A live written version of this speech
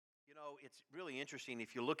it's really interesting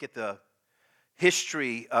if you look at the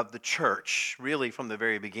history of the church, really from the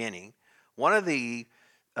very beginning. One of the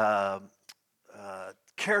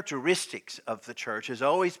characteristics of the church has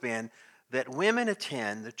always been that women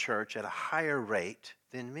attend the church at a higher rate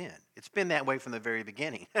than men. It's been that way from the very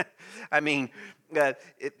beginning. I mean,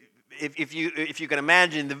 if you can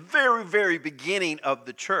imagine the very, very beginning of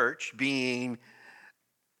the church being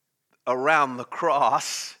around the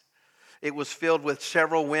cross, it was filled with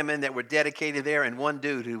several women that were dedicated there and one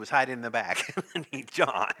dude who was hiding in the back,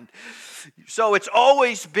 John. So it's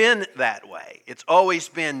always been that way. It's always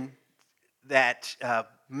been that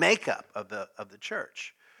makeup of the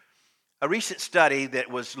church. A recent study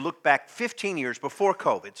that was looked back 15 years before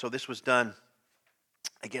COVID, so this was done,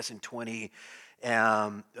 I guess, in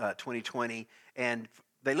 2020, and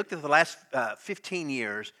they looked at the last 15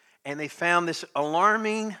 years, and they found this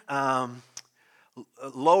alarming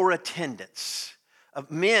lower attendance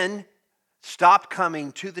of men stopped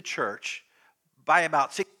coming to the church by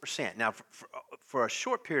about 6%. Now, for a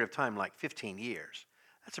short period of time, like 15 years,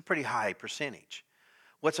 that's a pretty high percentage.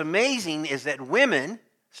 What's amazing is that women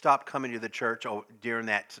stopped coming to the church during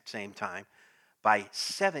that same time by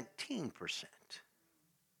 17%.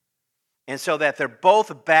 And so that they're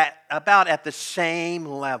both about at the same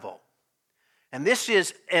level. And this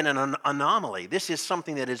is an anomaly. This is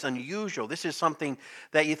something that is unusual. This is something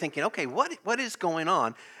that you're thinking, okay, what is going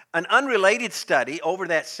on? An unrelated study over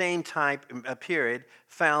that same time period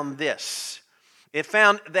found this. It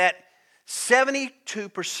found that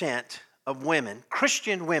 72% of women,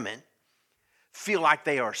 Christian women, feel like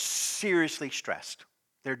they are seriously stressed.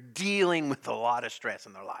 They're dealing with a lot of stress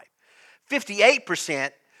in their life.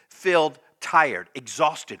 58% feel tired,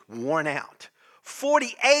 exhausted, worn out.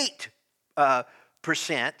 48%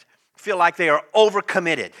 feel like they are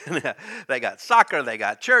overcommitted. They got soccer, they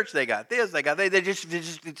got church, they got this, they're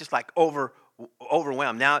just like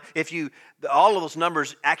overwhelmed. Now, all of those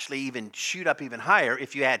numbers actually even shoot up even higher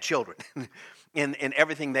if you add children in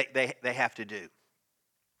everything they have to do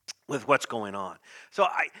with what's going on. So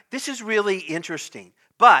this is really interesting.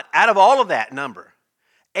 But out of all of that number,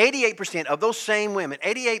 88% of those same women,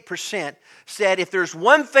 88% said if there's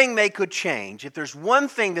one thing they could change, if there's one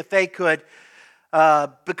thing that they could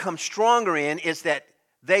become stronger in, is that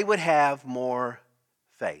they would have more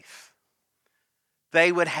faith.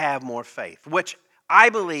 They would have more faith, which I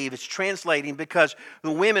believe is translating because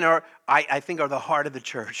the women I think, are the heart of the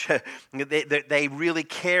church. They really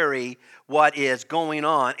carry what is going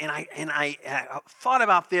on. And I thought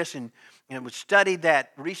about this and studied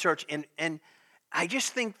that research, and I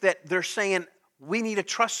just think that they're saying we need to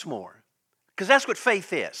trust more, because that's what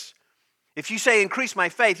faith is. If you say increase my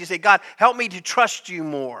faith, you say, God, help me to trust you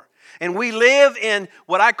more. And we live in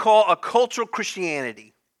what I call a cultural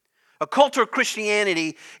Christianity. A cultural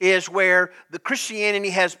Christianity is where the Christianity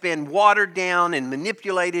has been watered down and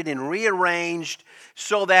manipulated and rearranged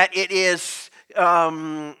so that it is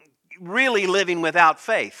really living without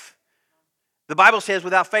faith. The Bible says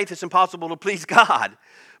without faith it's impossible to please God.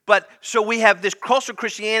 But so we have this cultural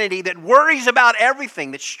Christianity that worries about everything,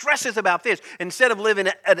 that stresses about this, instead of living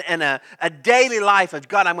in a daily life of,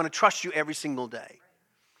 God, I'm going to trust you every single day.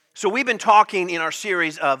 So we've been talking in our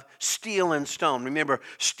series of steel and stone. Remember,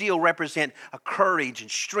 steel represents a courage and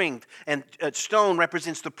strength, and stone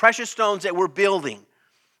represents the precious stones that we're building.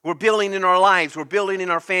 We're building in our lives, we're building in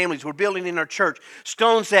our families, we're building in our church.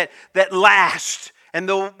 Stones that last and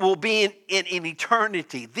will be in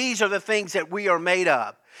eternity. These are the things that we are made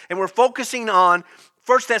of. And we're focusing on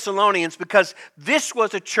 1 Thessalonians because this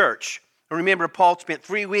was a church. Remember, Paul spent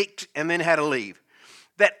 3 weeks and then had to leave.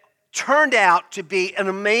 That turned out to be an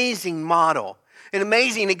amazing model, an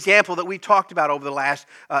amazing example that we talked about over the last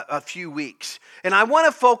a few weeks. And I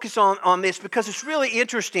want to focus on this because it's really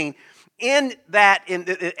interesting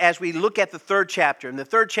as we look at the third chapter. And the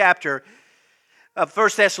third chapter of 1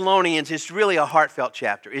 Thessalonians is really a heartfelt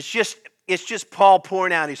chapter. It's just Paul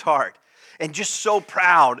pouring out his heart and just so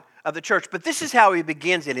proud of the church. But this is how he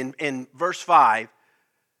begins it in verse 5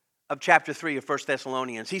 of chapter 3 of 1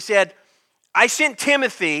 Thessalonians. He said, I sent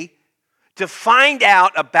Timothy to find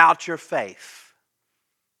out about your faith.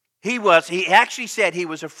 He actually said he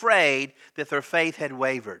was afraid that their faith had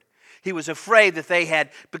wavered. He was afraid that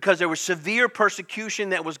because there was severe persecution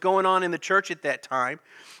that was going on in the church at that time.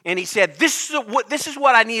 And he said, this is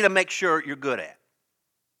what I need to make sure you're good at.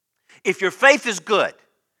 If your faith is good,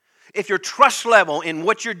 if your trust level in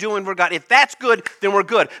what you're doing for God, if that's good, then we're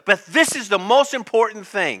good. But this is the most important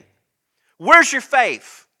thing. Where's your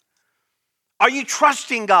faith? Are you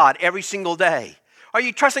trusting God every single day? Are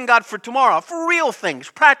you trusting God for tomorrow, for real things,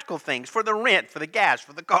 practical things, for the rent, for the gas,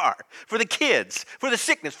 for the car, for the kids, for the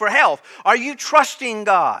sickness, for health? Are you trusting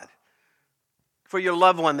God for your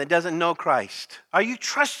loved one that doesn't know Christ? Are you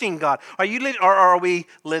trusting God? Or are we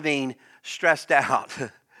living stressed out?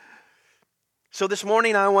 So this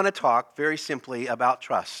morning I want to talk very simply about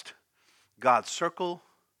trust. God's circle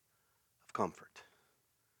of comfort.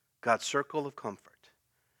 God's circle of comfort.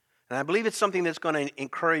 And I believe it's something that's going to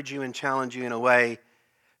encourage you and challenge you in a way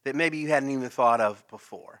that maybe you hadn't even thought of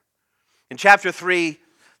before. In chapter 3,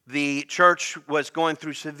 the church was going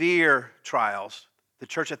through severe trials. The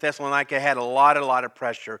church at Thessalonica had a lot of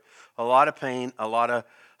pressure, a lot of pain, a lot of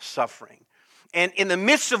suffering. And in the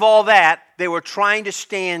midst of all that, they were trying to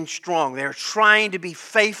stand strong. They were trying to be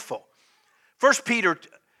faithful. 1 Peter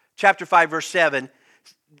chapter 5, verse 7,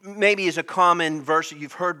 maybe is a common verse that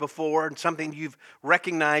you've heard before and something you've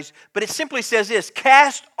recognized. But it simply says this: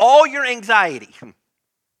 cast all your anxiety.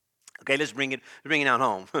 Okay, let's bring it out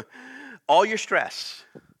home. All your stress,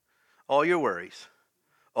 all your worries,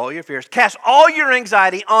 all your fears. Cast all your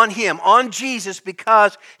anxiety on Him, on Jesus,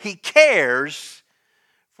 because He cares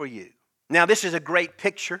for you. Now, this is a great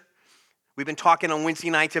picture. We've been talking on Wednesday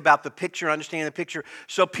nights about the picture, understanding the picture.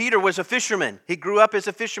 So Peter was a fisherman. He grew up as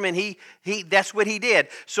a fisherman. That's what he did.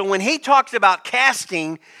 So when he talks about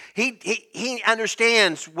casting, he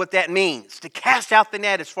understands what that means. To cast out the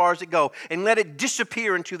net as far as it goes and let it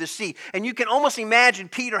disappear into the sea. And you can almost imagine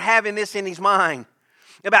Peter having this in his mind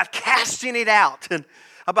about casting it out and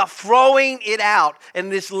about throwing it out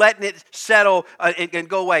and just letting it settle and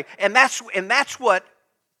go away. And that's what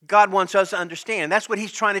God wants us to understand. That's what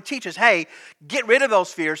He's trying to teach us. Hey, get rid of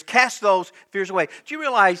those fears. Cast those fears away. Do you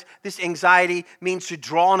realize this anxiety means to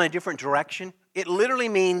draw in a different direction? It literally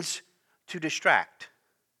means to distract.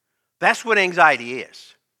 That's what anxiety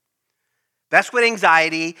is. That's what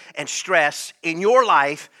anxiety and stress in your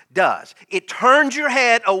life does. It turns your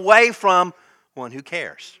head away from one who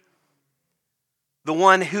cares. The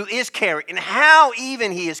one who is caring and how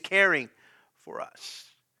even He is caring for us.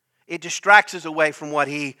 It distracts us away from what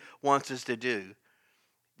He wants us to do.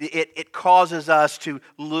 It causes us to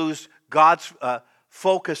lose God's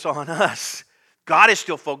focus on us. God is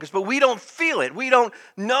still focused, but we don't feel it. We don't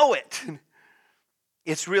know it.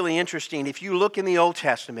 It's really interesting. If you look in the Old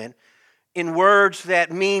Testament, in words that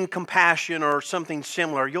mean compassion or something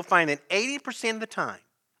similar, you'll find that 80% of the time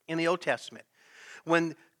in the Old Testament,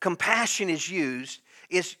 when compassion is used,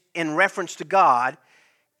 is in reference to God,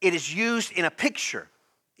 it is used in a picture.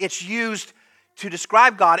 It's used to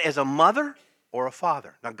describe God as a mother or a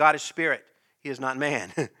father. Now, God is spirit. He is not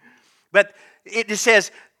man. But it just says,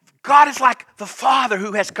 God is like the father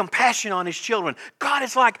who has compassion on his children. God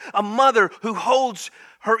is like a mother who holds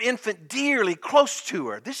her infant dearly close to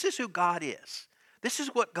her. This is who God is. This is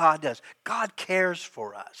what God does. God cares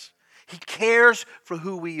for us. He cares for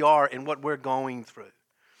who we are and what we're going through.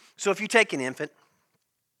 So if you take an infant,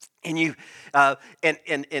 and you and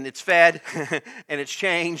it's fed and it's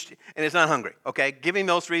changed and it's not hungry, okay? Give him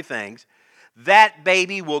those three things. That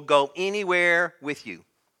baby will go anywhere with you.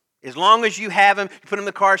 As long as you have him, you put him in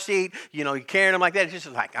the car seat, you're carrying him like that, it's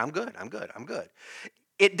just like, I'm good.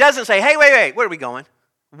 It doesn't say, hey, wait, where are we going?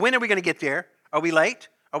 When are we going to get there? Are we late?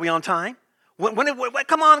 Are we on time? When,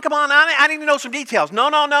 come on, I need to know some details.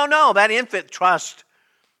 No. That infant trust,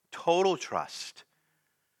 total trust.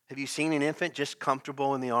 Have you seen an infant just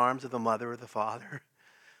comfortable in the arms of the mother or the father?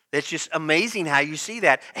 It's just amazing how you see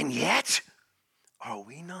that. And yet, are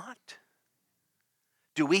we not?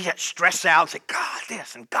 Do we get stressed out and say, God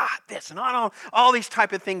this, and all these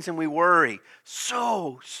type of things, and we worry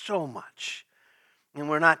so much. And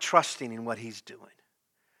we're not trusting in what He's doing.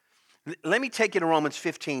 Let me take you to Romans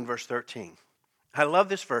 15, verse 13. I love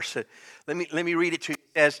this verse. Let me read it to you.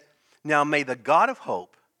 It says, now may the God of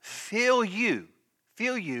hope fill you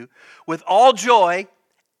with all joy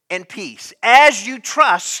and peace as you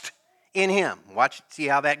trust in Him. See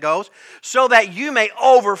how that goes? So that you may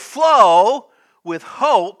overflow with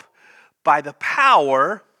hope by the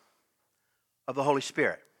power of the Holy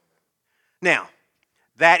Spirit. Now,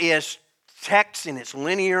 that is text and it's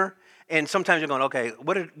linear, and sometimes you're going, okay,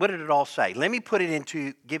 what did it all say? Let me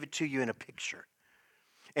give it to you in a picture.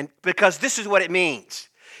 And because this is what it means.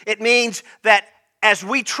 It means that as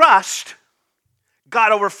we trust,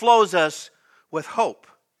 God overflows us with hope.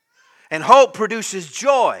 And hope produces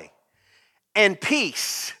joy and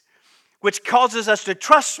peace, which causes us to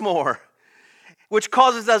trust more, which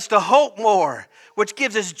causes us to hope more, which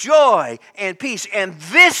gives us joy and peace. And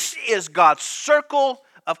this is God's circle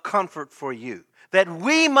of comfort for you that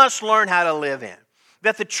we must learn how to live in.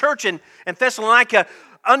 That the church in Thessalonica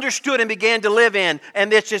understood and began to live in.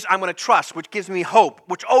 And this is, I'm going to trust, which gives me hope,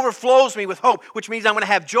 which overflows me with hope, which means I'm going to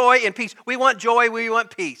have joy and peace. We want joy, we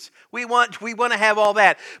want peace. We want to have all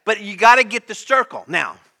that. But you got to get the circle.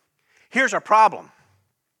 Now, here's our problem.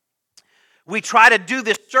 We try to do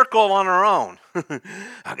this circle on our own.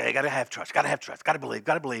 Okay, got to have trust, got to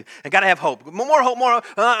believe, and got to have hope. More hope, more hope.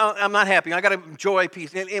 I'm not happy. I got to joy,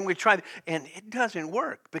 peace. And we try, and it doesn't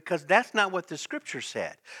work because that's not what the Scripture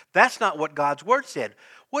said. That's not what God's Word said.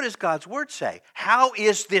 What does God's Word say? How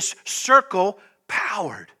is this circle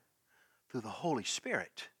powered? Through the Holy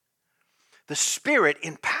Spirit. The Spirit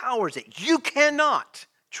empowers it. You cannot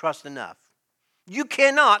trust enough. You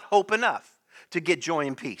cannot hope enough to get joy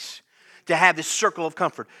and peace, to have this circle of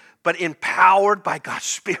comfort. But empowered by God's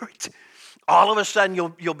Spirit, all of a sudden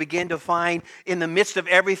you'll begin to find in the midst of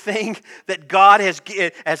everything that God has,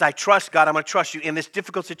 as I trust God, I'm going to trust you in this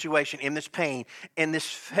difficult situation, in this pain, in this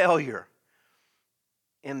failure,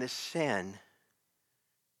 in this sin,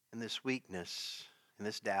 in this weakness, in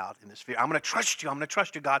this doubt, in this fear. I'm going to trust you. I'm going to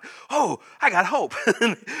trust you, God. Oh, I got hope.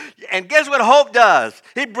 And guess what hope does?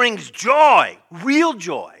 It brings joy, real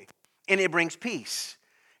joy, and it brings peace.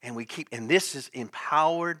 And this is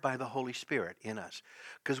empowered by the Holy Spirit in us,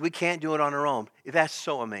 because we can't do it on our own. That's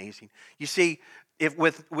so amazing. You see, if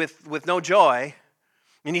with no joy,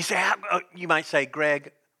 and you might say,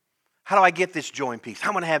 Greg, how do I get this joy and peace? How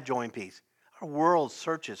am I going to have joy and peace? Our world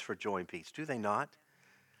searches for joy and peace, do they not?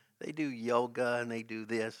 They do yoga, and they do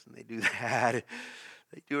this, and they do that.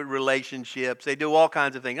 They do it in relationships. They do all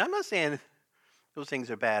kinds of things. I'm not saying those things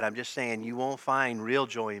are bad. I'm just saying you won't find real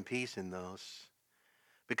joy and peace in those,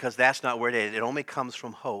 because that's not where it is. It only comes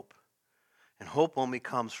from hope. And hope only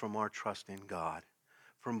comes from our trust in God,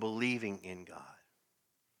 from believing in God.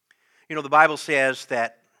 You know, the Bible says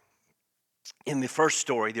that in the first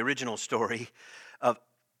story, the original story of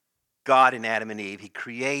God and Adam and Eve, He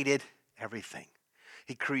created everything.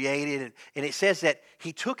 He created it. And it says that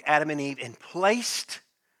He took Adam and Eve and placed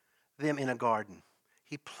them in a garden.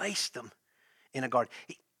 He placed them in a garden.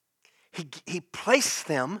 He placed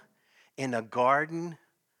them in a garden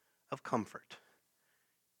of comfort.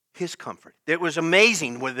 His comfort. It was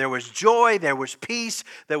amazing. Where there was joy, there was peace,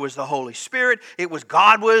 there was the Holy Spirit. It was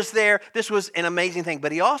God was there. This was an amazing thing.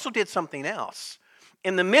 But He also did something else.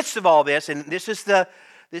 In the midst of all this, and this is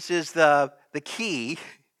the key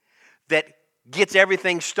that gets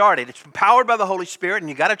everything started. It's powered by the Holy Spirit, and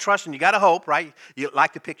you got to trust and you got to hope, right? You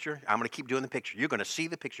like the picture? I'm going to keep doing the picture. You're going to see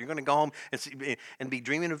the picture. You're going to go home and be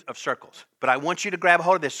dreaming of circles. But I want you to grab a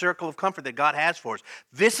hold of this circle of comfort that God has for us.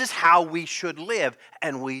 This is how we should live,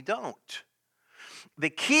 and we don't.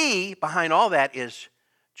 The key behind all that is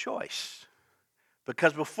choice.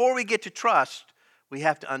 Because before we get to trust, we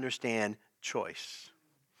have to understand choice.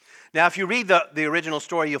 Now, if you read the original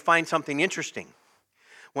story, you'll find something interesting.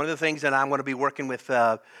 One of the things that I'm going to be working with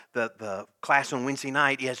the class on Wednesday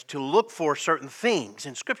night is to look for certain things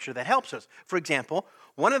in Scripture that helps us. For example,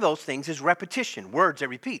 one of those things is repetition, words that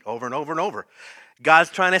repeat over and over and over.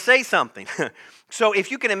 God's trying to say something. So if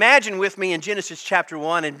you can imagine with me in Genesis chapter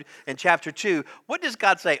 1 and chapter 2, what does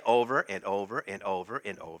God say over and over and over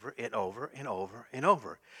and over and over and over and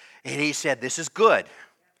over? And He said, this is good.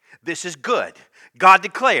 This is good. God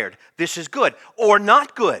declared, this is good or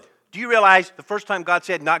not good. Do you realize the first time God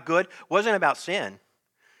said not good wasn't about sin?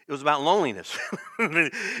 It was about loneliness.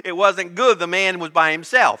 It wasn't good. The man was by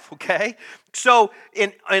himself, okay? So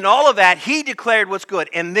in all of that, He declared what's good.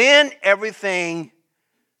 And then everything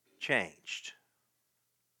changed.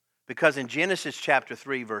 Because in Genesis chapter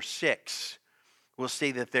 3, verse 6, we'll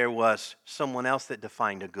see that there was someone else that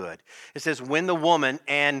defined a good. It says, when the woman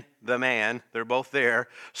and the man, they're both there,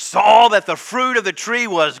 saw that the fruit of the tree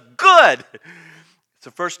was good. It's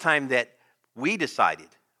the first time that we decided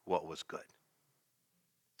what was good.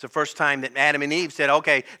 It's the first time that Adam and Eve said,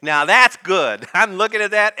 okay, now that's good. I'm looking at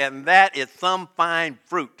that, and that is some fine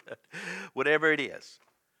fruit. Whatever it is.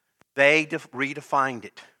 They redefined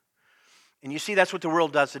it. And you see, that's what the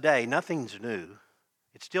world does today. Nothing's new.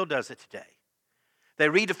 It still does it today. They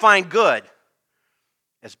redefine good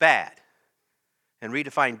as bad, and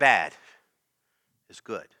redefine bad as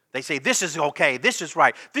good. They say, this is okay, this is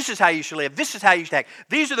right, this is how you should live, this is how you should act.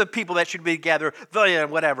 These are the people that should be together,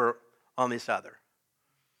 whatever, on this other.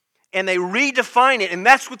 And they redefine it, and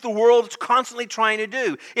that's what the world's constantly trying to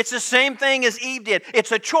do. It's the same thing as Eve did.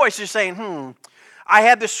 It's a choice. They're saying, I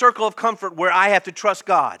have this circle of comfort where I have to trust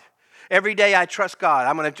God. Every day I trust God.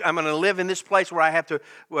 I'm going to live in this place where I have to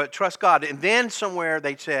trust God. And then somewhere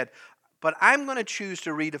they said, but I'm going to choose to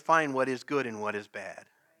redefine what is good and what is bad.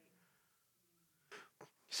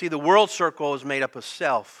 See, the world circle is made up of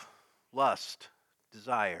self, lust,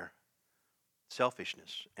 desire,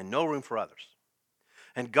 selfishness, and no room for others.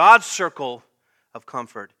 And God's circle of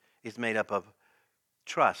comfort is made up of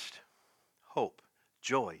trust, hope,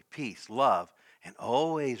 joy, peace, love, and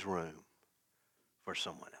always room for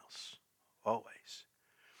someone else. Always.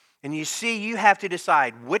 And you see, you have to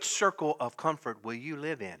decide which circle of comfort will you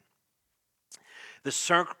live in. The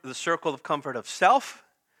circle of comfort of self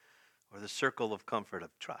or the circle of comfort of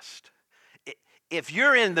trust. If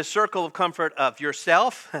you're in the circle of comfort of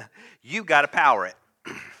yourself, you got to power it.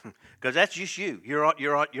 Because that's just you. You're on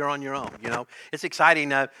your own. You know, it's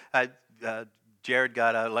exciting. Jared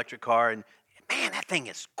got an electric car, and man, that thing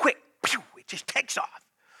is quick. It just takes off.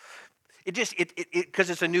 Because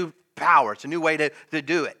it's a new power. It's a new way to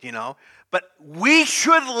do it. You know, but we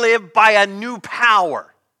should live by a new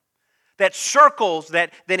power that circles,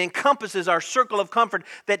 that encompasses our circle of comfort,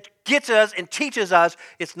 that gets us and teaches us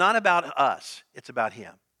it's not about us, it's about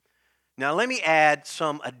Him. Now let me add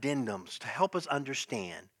some addendums to help us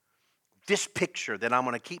understand this picture that I'm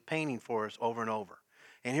going to keep painting for us over and over.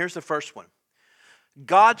 And here's the first one.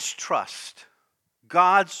 God's trust,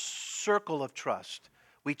 God's circle of trust.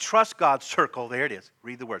 We trust God's circle. There it is.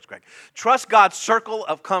 Read the words, Greg. Trust God's circle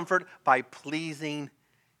of comfort by pleasing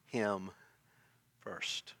Him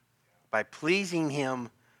first. By pleasing Him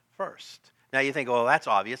first. Now you think, oh, that's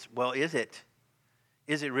obvious. Well, is it?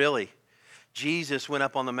 Is it really? Jesus went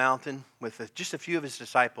up on the mountain with just a few of His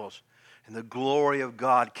disciples, and the glory of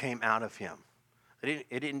God came out of Him. It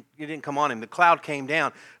didn't come on Him. The cloud came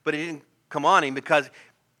down, but it didn't come on Him because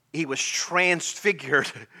He was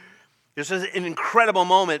transfigured. This is an incredible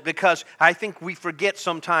moment because I think we forget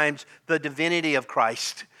sometimes the divinity of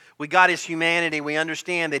Christ. We got His humanity. We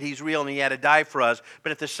understand that He's real and He had to die for us.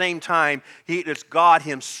 But at the same time, it's God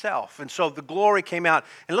Himself. And so the glory came out.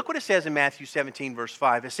 And look what it says in Matthew 17, verse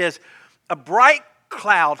 5. It says, a bright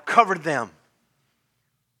cloud covered them.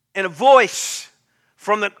 And a voice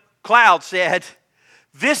from the cloud said,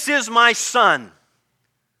 this is my Son,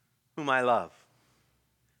 whom I love.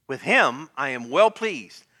 With Him I am well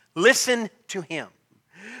pleased. Listen to Him.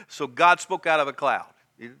 So God spoke out of a cloud.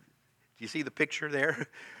 Do you see the picture there?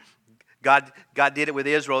 God did it with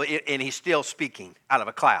Israel, and He's still speaking out of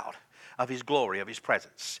a cloud of His glory, of His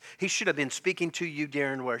presence. He should have been speaking to you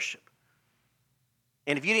during worship.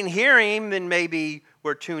 And if you didn't hear Him, then maybe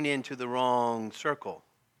we're tuned into the wrong circle,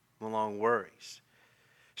 the wrong worries.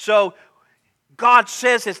 So God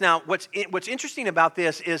says this. Now, what's interesting about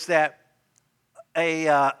this is that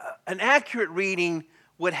an accurate reading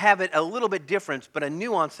would have it a little bit different, but a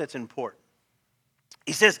nuance that's important.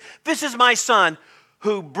 He says, this is my Son,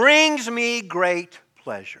 who brings me great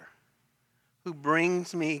pleasure. Who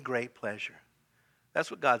brings me great pleasure.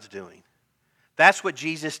 That's what God's doing. That's what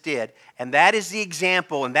Jesus did. And that is the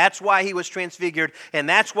example. And that's why He was transfigured. And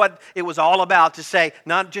that's what it was all about, to say,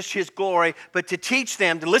 not just His glory, but to teach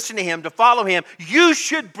them, to listen to Him, to follow Him. You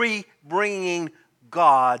should be bringing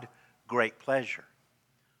God great pleasure.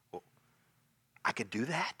 Well, I could do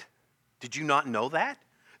that? Did you not know that?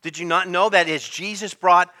 Did you not know that as Jesus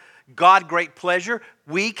brought God great pleasure,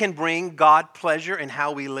 we can bring God pleasure in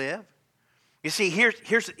how we live? You see, here's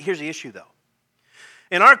the issue, though.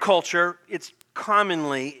 In our culture, it's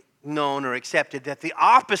commonly known or accepted that the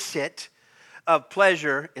opposite of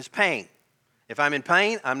pleasure is pain. If I'm in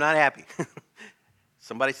pain, I'm not happy.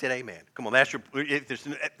 Somebody said amen. Come on,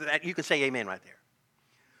 you can say amen right there.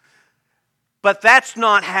 But that's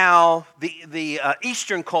not how the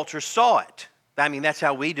Eastern culture saw it. I mean, that's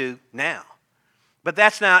how we do now. But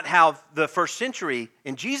that's not how the first century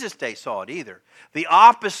in Jesus' day saw it either. The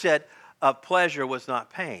opposite of pleasure was not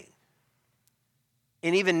pain.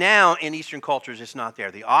 And even now in Eastern cultures, it's not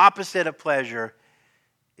there. The opposite of pleasure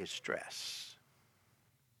is stress.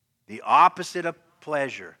 The opposite of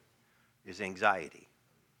pleasure is anxiety,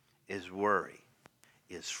 is worry,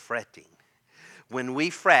 is fretting. When we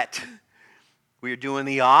fret, we are doing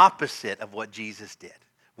the opposite of what Jesus did.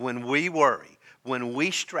 When we worry, when we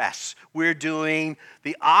stress, we're doing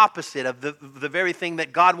the opposite of the very thing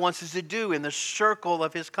that God wants us to do in the circle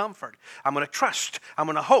of His comfort. I'm going to trust. I'm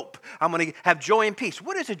going to hope. I'm going to have joy and peace.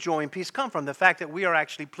 Where does the joy and peace come from? The fact that we are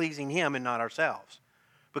actually pleasing Him and not ourselves.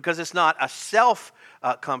 Because it's not a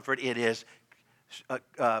self-comfort. It is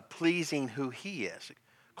pleasing who He is.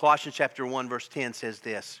 Colossians chapter 1 verse 10 says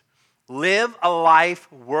this. Live a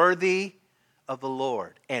life worthy of the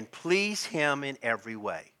Lord and please Him in every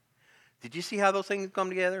way. Did you see how those things come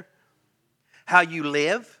together? How you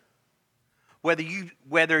live,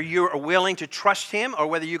 whether you're willing to trust Him or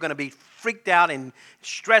whether you're going to be freaked out and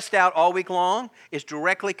stressed out all week long, is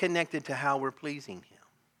directly connected to how we're pleasing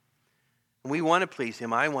Him. We want to please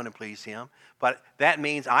Him. I want to please Him. But that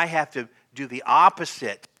means I have to do the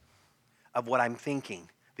opposite of what I'm thinking.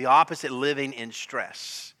 The opposite, living in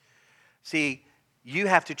stress. See, you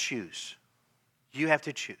have to choose. You have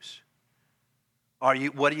to choose. What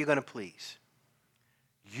are you going to please?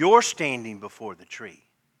 You're standing before the tree.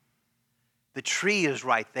 The tree is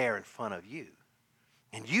right there in front of you.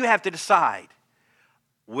 And you have to decide,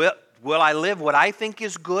 will I live what I think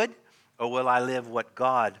is good, or will I live what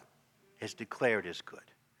God has declared is good?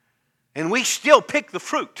 And we still pick the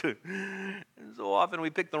fruit. And so often we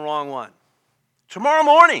pick the wrong one. Tomorrow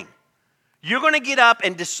morning, you're going to get up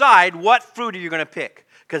and decide what fruit are you going to pick.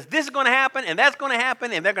 Because this is going to happen, and that's going to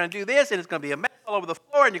happen, and they're going to do this, and it's going to be a mess all over the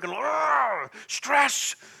floor, and you're going to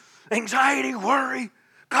stress, anxiety, worry.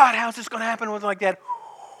 God, how's this going to happen? What's like that?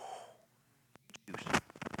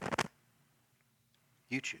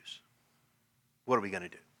 You choose. What are we going to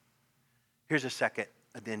do? Here's a second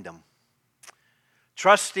addendum.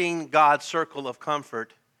 Trusting God's circle of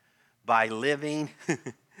comfort by living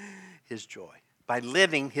His joy. By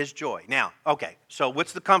living His joy. Now, okay, so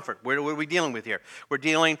what's the comfort? What are we dealing with here? We're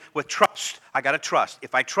dealing with trust. I got to trust.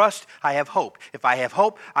 If I trust, I have hope. If I have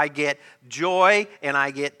hope, I get joy, and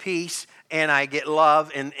I get peace, and I get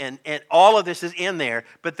love, and all of this is in there.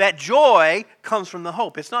 But that joy comes from the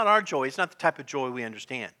hope. It's not our joy. It's not the type of joy we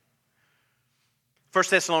understand. 1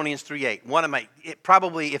 Thessalonians 3:8.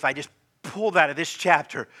 Probably, if I just pulled out of this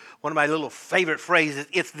chapter, one of my little favorite phrases,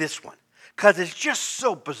 it's this one. Because it's just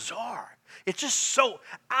so bizarre. It's just so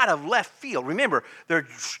out of left field. Remember, they're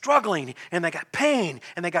struggling, and they got pain,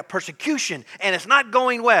 and they got persecution, and it's not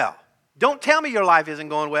going well. Don't tell me your life isn't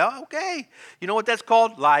going well. Okay. You know what that's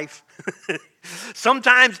called? Life.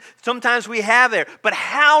 Sometimes we have there. But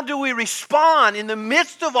how do we respond in the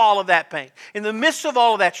midst of all of that pain? In the midst of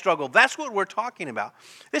all of that struggle? That's what we're talking about.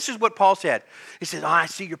 This is what Paul said. He said, I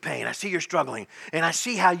see your pain. I see you're struggling. And I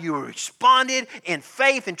see how you responded in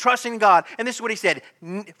faith and trusting in God. And this is what he said.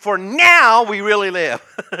 For now we really live.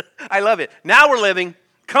 I love it. Now we're living.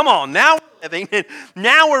 Come on, now we're living.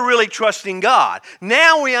 Now we're really trusting God.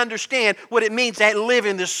 Now we understand what it means to live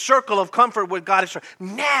in this circle of comfort with God.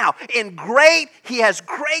 Now, He has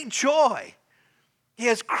great joy. He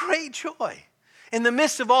has great joy. In the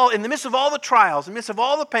midst of all the trials, in the midst of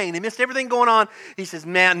all the pain, in the midst of everything going on, He says,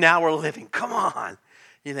 man, now we're living. Come on.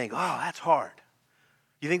 You think, oh, that's hard.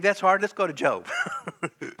 You think that's hard? Let's go to Job.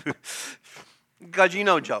 Because you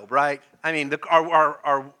know Job, right? I mean,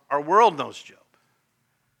 our world knows Job.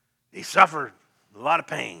 He suffered a lot of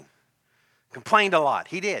pain, complained a lot.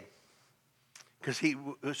 He did, because he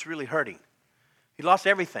was really hurting. He lost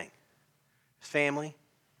everything. His family,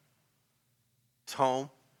 his home,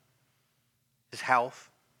 his health,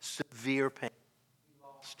 severe pain. He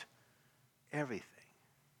lost everything.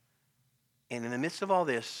 And in the midst of all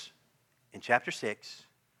this, in chapter 6,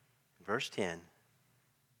 verse 10,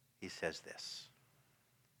 he says this.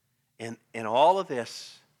 In all of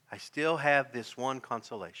this, I still have this one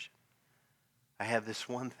consolation. I have this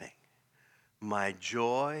one thing. My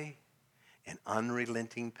joy and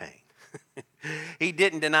unrelenting pain. He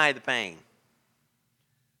didn't deny the pain,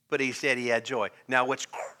 but he said he had joy. Now, what's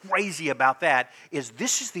crazy about that is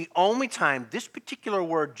this is the only time this particular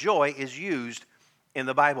word joy is used in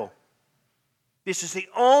the Bible. This is the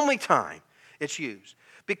only time it's used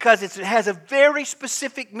because it has a very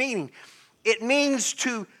specific meaning. It means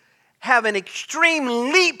to have an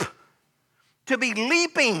extreme leap, to be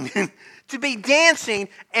leaping, to be dancing,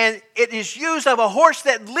 and it is used of a horse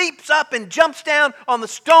that leaps up and jumps down on the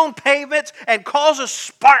stone pavements and causes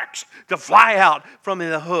sparks to fly out from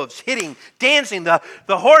the hooves, hitting, dancing. The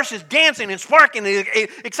horse is dancing and sparking and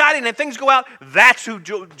exciting, and things go out. That's who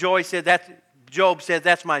Job said,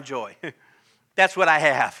 that's my joy. That's what I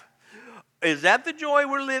have. Is that the joy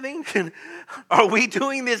we're living? Are we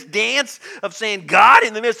doing this dance of saying, God,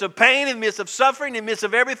 in the midst of pain, in the midst of suffering, in the midst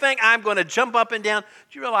of everything, I'm going to jump up and down?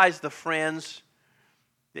 Do you realize the friends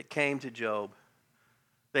that came to Job,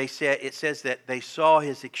 it says that they saw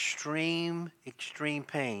his extreme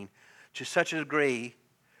pain to such a degree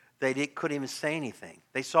they couldn't even say anything.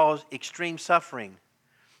 They saw his extreme suffering,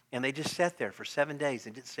 and they just sat there for 7 days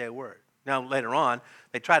and didn't say a word. Now, later on,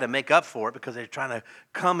 they try to make up for it because they're trying to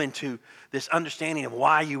come into this understanding of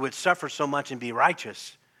why you would suffer so much and be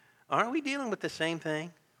righteous. Aren't we dealing with the same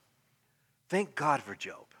thing? Thank God for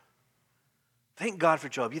Job. Thank God for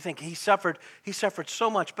Job. You think he suffered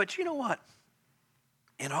so much, but you know what?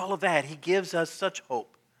 In all of that, he gives us such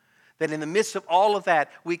hope that in the midst of all of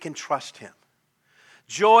that, we can trust him.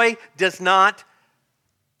 Joy does not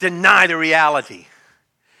deny the reality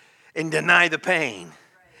and deny the pain.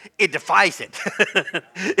 It defies it.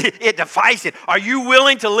 It defies it. Are you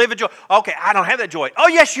willing to live in joy? Okay, I don't have that joy. Oh,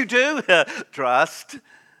 yes, you do. Trust,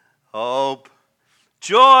 hope,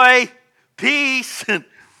 joy, peace,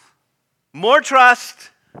 more trust,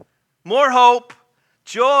 more hope,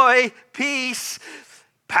 joy, peace,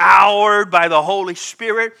 powered by the Holy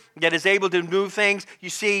Spirit that is able to do things. You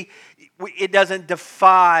see, it doesn't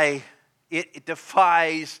defy, it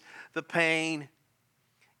defies the pain.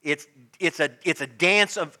 It's a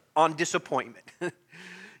dance on disappointment.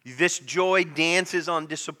 This joy dances on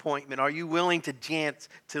disappointment. Are you willing to dance,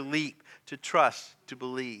 to leap, to trust, to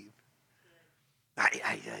believe?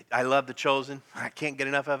 I love The Chosen. I can't get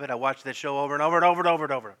enough of it. I watch that show over and over and over and over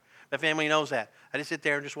and over. The family knows that. I just sit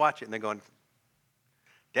there and just watch it, and they're going,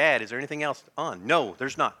 Dad, is there anything else on? No,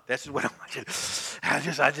 there's not. This is what I'm watching. I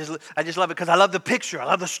just love it because I love the picture. I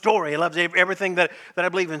love the story. I love everything that I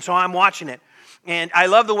believe in. So I'm watching it. And I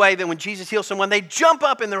love the way that when Jesus heals someone, they jump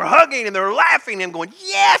up and they're hugging and they're laughing and going,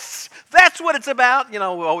 yes, that's what it's about. You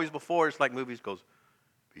know, always before, it's like movies goes,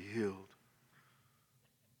 be healed.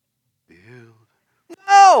 Be healed.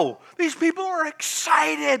 No, these people are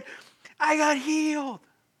excited. I got healed.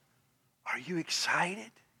 Are you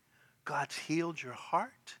excited? God's healed your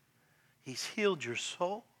heart. He's healed your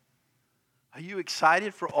soul. Are you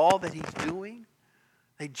excited for all that He's doing?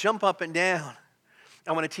 They jump up and down.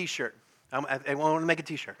 I want a T-shirt. I want to make a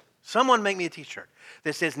T-shirt. Someone make me a T-shirt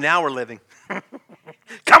that says, now we're living.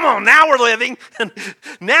 Come on, now we're living.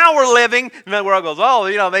 Now we're living. And the world goes, oh,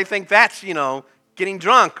 you know, they think that's, you know, getting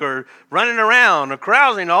drunk or running around or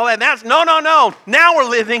carousing and all that. That's no. Now we're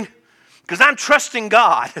living because I'm trusting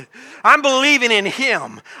God. I'm believing in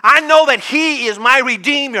Him. I know that He is my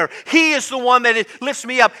Redeemer. He is the one that lifts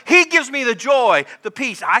me up. He gives me the joy, the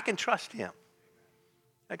peace. I can trust Him.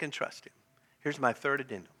 I can trust Him. Here's my third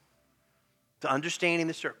addendum to understanding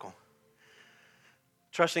the circle.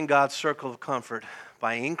 Trusting God's circle of comfort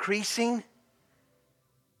by increasing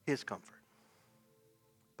His comfort.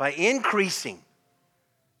 By increasing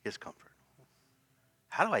His comfort.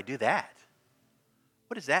 How do I do that?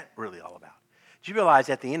 What is that really all about? Do you realize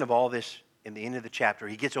at the end of all this, in the end of the chapter,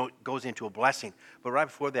 he goes into a blessing. But right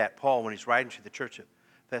before that, Paul, when he's writing to the church of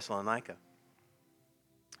Thessalonica,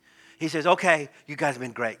 he says, okay, you guys have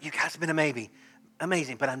been great. You guys have been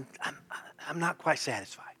amazing, but I'm not quite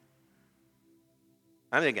satisfied.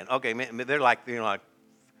 I'm thinking, okay, man, they're like, you know, like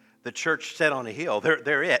the church set on a hill.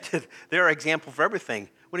 They're it. They're an example for everything.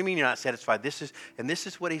 What do you mean you're not satisfied? This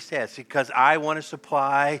is what he says. Because I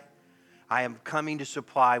am coming to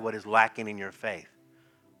supply what is lacking in your faith.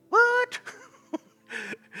 What?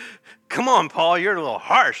 Come on, Paul, you're a little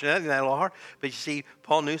harsh. Isn't that a little hard? But you see,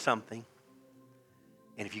 Paul knew something.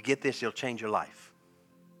 And if you get this, it'll change your life.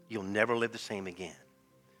 You'll never live the same again.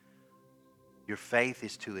 Your faith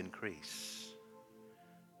is to increase.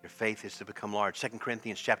 Your faith is to become large. 2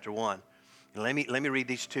 Corinthians chapter 1. And let me read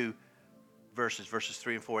these two verses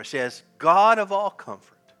 3 and 4. It says, God of all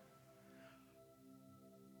comfort,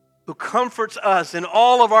 who comforts us in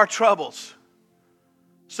all of our troubles,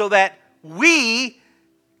 so that we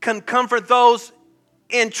can comfort those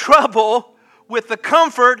in trouble with the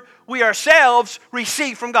comfort we ourselves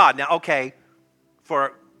receive from God. Now, okay,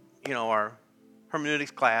 for our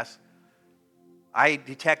hermeneutics class, I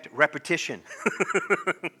detect repetition.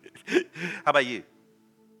 How about you?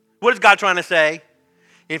 What is God trying to say?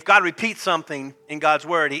 If God repeats something in God's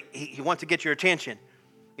word, he wants to get your attention.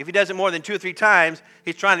 If he does it more than 2 or 3 times,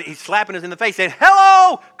 he's slapping us in the face saying,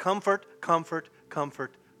 hello, comfort, comfort,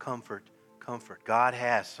 comfort, comfort, comfort. God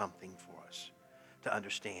has something for us to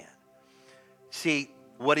understand. See,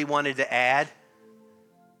 what he wanted to add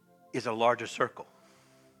is a larger circle.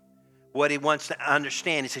 What he wants to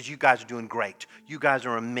understand, he says, you guys are doing great. You guys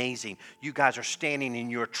are amazing. You guys are standing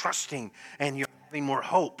and you're trusting and you're having more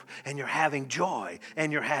hope and you're having joy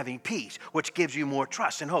and you're having peace, which gives you more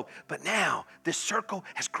trust and hope. But now, this circle,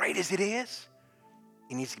 as great as it is,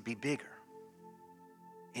 it needs to be bigger.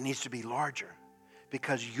 It needs to be larger.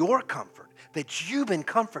 Because your comfort that you've been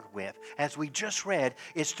comforted with, as we just read,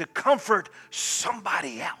 is to comfort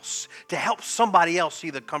somebody else, to help somebody else see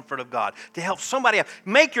the comfort of God, to help somebody else.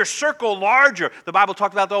 Make your circle larger. The Bible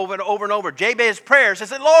talked about that over and over and over. Jabez's prayer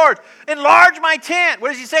says, Lord, enlarge my tent.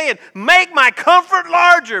 What is he saying? Make my comfort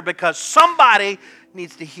larger, because somebody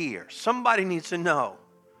needs to hear. Somebody needs to know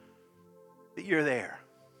that you're there.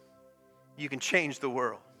 You can change the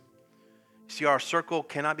world. See, our circle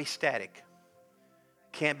cannot be static.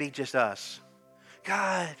 Can't be just us.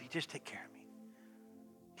 God, if you just take care of me,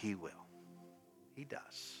 he will. He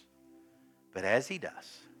does. But as he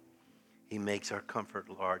does, he makes our comfort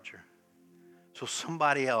larger. So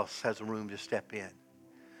somebody else has a room to step in.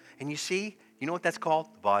 And you see, you know what that's called?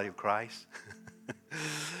 The body of Christ.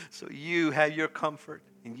 So you have your comfort.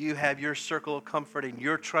 and you have your circle of comfort, and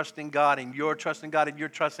you're trusting God, and you're trusting God, and you're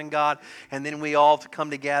trusting God, and then we all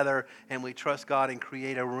come together and we trust God and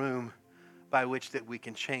create a room by which that we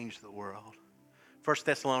can change the world. 1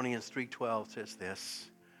 Thessalonians 3:12 says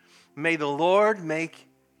this: may the Lord make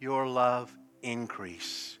your love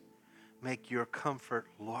increase, make your comfort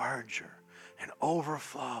larger and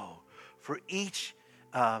overflow for each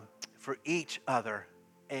other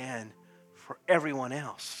and for everyone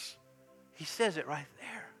else. He says it right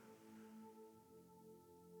there.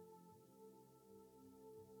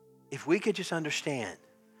 If we could just understand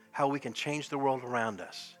how we can change the world around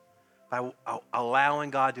us by allowing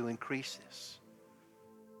God to increase this.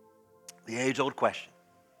 The age-old question: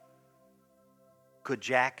 could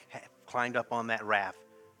Jack have climbed up on that raft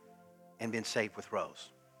and been saved with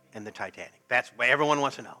Rose in the Titanic? That's what everyone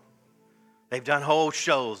wants to know. They've done whole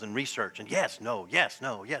shows and research, and yes, no,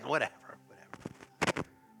 whatever.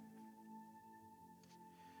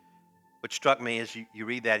 What struck me is you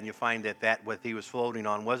read that and you find that what he was floating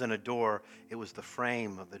on wasn't a door, it was the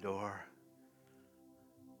frame of the door.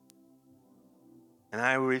 And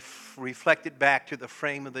I reflected back to the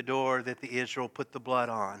frame of the door that the Israel put the blood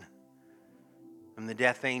on. And the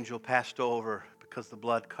death angel passed over because the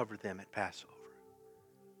blood covered them at Passover.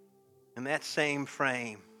 And that same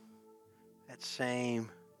frame, that same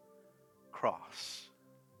cross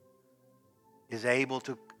is able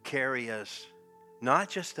to carry us, not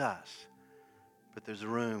just us, but there's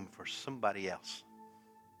room for somebody else.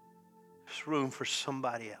 There's room for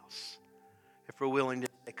somebody else. If we're willing to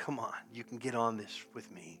say, come on, you can get on this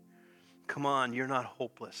with me. Come on, you're not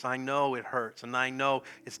hopeless. I know it hurts, and I know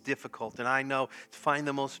it's difficult, and I know find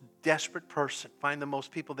the most desperate person, find the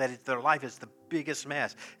most people that their life is the biggest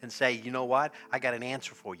mess, and say, you know what? I got an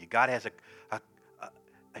answer for you. God has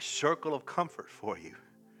a circle of comfort for you,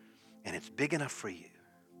 and it's big enough for you.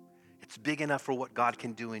 It's big enough for what God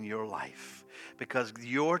can do in your life. Because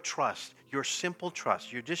your trust, your simple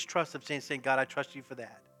trust, your just trust of saying, God, I trust you for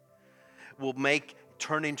that, will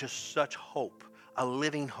turn into such hope, a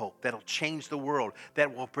living hope that'll change the world,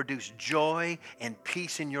 that will produce joy and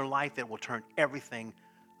peace in your life, that will turn everything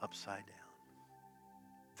upside down.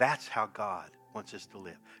 That's how God wants us to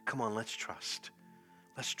live. Come on, let's trust.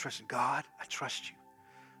 Let's trust God. I trust you.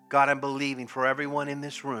 God, I'm believing for everyone in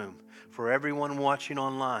this room, for everyone watching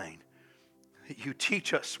online, that you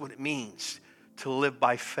teach us what it means to live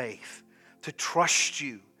by faith, to trust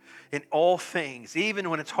you in all things, even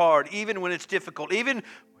when it's hard, even when it's difficult, even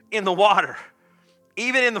in the water,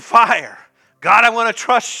 even in the fire. God, I want to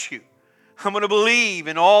trust you. I'm going to believe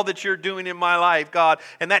in all that you're doing in my life, God.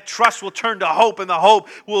 And that trust will turn to hope, and the hope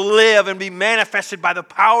will live and be manifested by the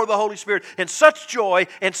power of the Holy Spirit in such joy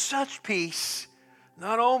and such peace,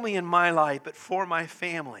 not only in my life, but for my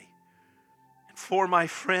family, and for my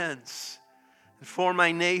friends, and for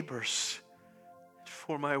my neighbors, and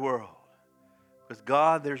for my world. Because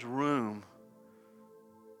God, there's room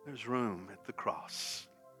at the cross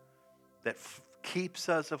that keeps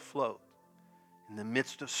us afloat in the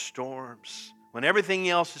midst of storms. When everything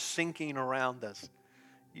else is sinking around us,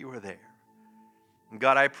 you are there. And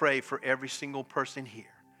God, I pray for every single person here.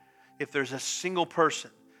 If there's a single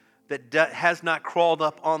person that has not crawled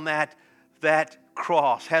up on that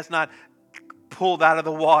cross, has not pulled out of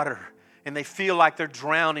the water, and they feel like they're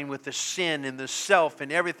drowning with the sin and the self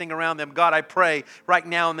and everything around them, God, I pray right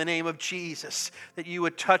now in the name of Jesus that you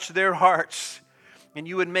would touch their hearts and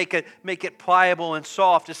you would make it pliable and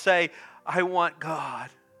soft to say, I want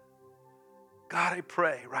God. God, I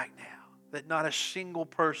pray right now that not a single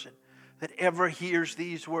person that ever hears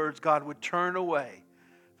these words, God, would turn away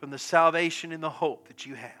from the salvation and the hope that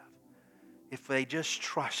you have if they just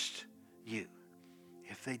trust you,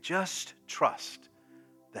 if they just trust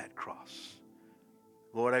that cross.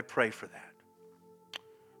 Lord, I pray for that.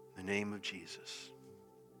 In the name of Jesus.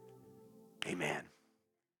 Amen.